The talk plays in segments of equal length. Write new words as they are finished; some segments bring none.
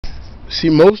See,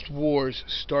 most wars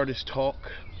start as talk,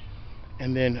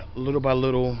 and then little by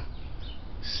little,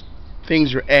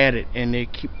 things are added, and they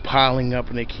keep piling up,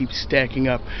 and they keep stacking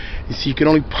up. And so you can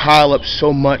only pile up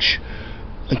so much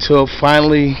until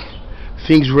finally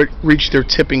things reach their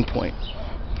tipping point.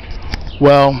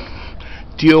 Well,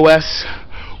 DOS,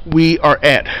 we are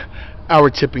at our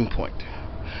tipping point.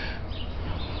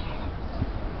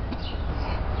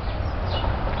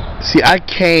 See, I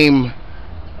came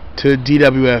to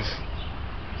DWF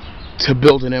to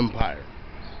build an empire,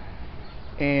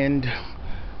 and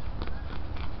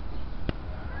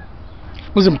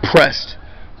was impressed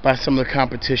by some of the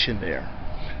competition there.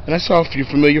 And I saw a few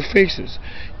familiar faces,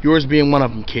 yours being one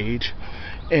of them, Kage.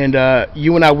 And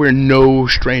you and I, we're no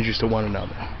strangers to one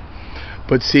another.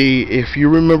 But see, if you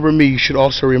remember me, you should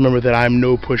also remember that I'm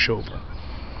no pushover.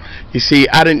 You see,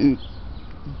 I didn't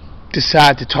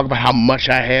decide to talk about how much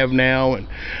I have now, and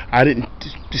I didn't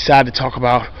decide to talk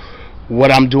about what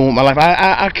I'm doing with my life.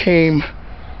 I came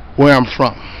where I'm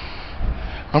from.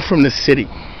 I'm from the city,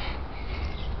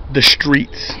 the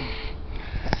streets.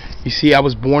 You see, I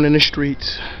was born in the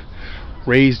streets,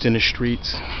 raised in the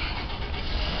streets.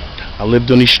 I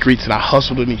lived on these streets, and I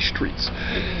hustled in these streets.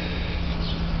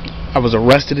 I was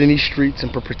arrested in these streets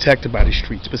and protected by these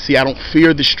streets. But see, I don't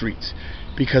fear the streets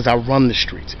because I run the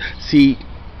streets. See,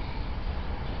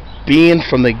 being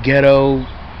from the ghetto,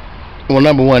 well,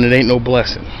 number one, it ain't no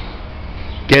blessing.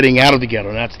 Getting out of the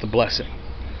ghetto, that's the blessing.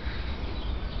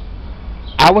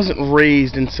 I wasn't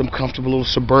raised in some comfortable little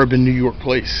suburban New York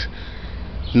place.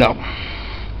 No.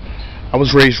 I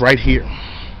was raised right here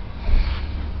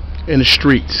in the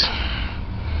streets.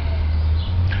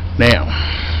 Now,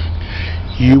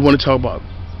 you want to talk about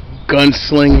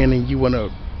gunslinging, and you want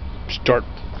to start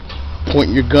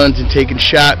pointing your guns and taking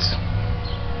shots.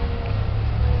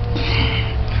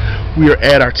 We are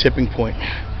at our tipping point,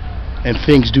 and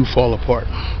things do fall apart.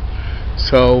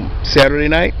 So Saturday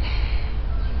night,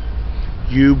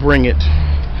 you bring it,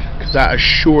 because I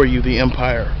assure you the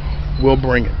Empire will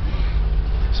bring it.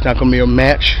 It's not going to be a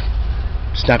match.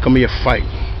 It's not going to be a fight.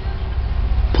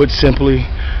 Put simply,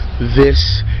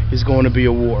 this is going to be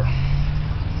a war.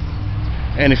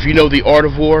 And if you know the art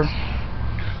of war,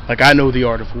 like I know the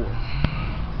art of war,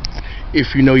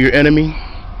 if you know your enemy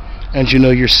and you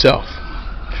know yourself,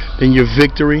 then your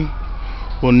victory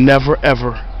will never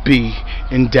ever be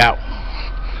in doubt.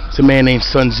 It's a man named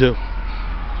Sun Tzu.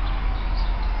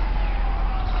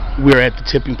 We're at the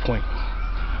tipping point.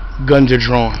 Guns are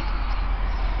drawn.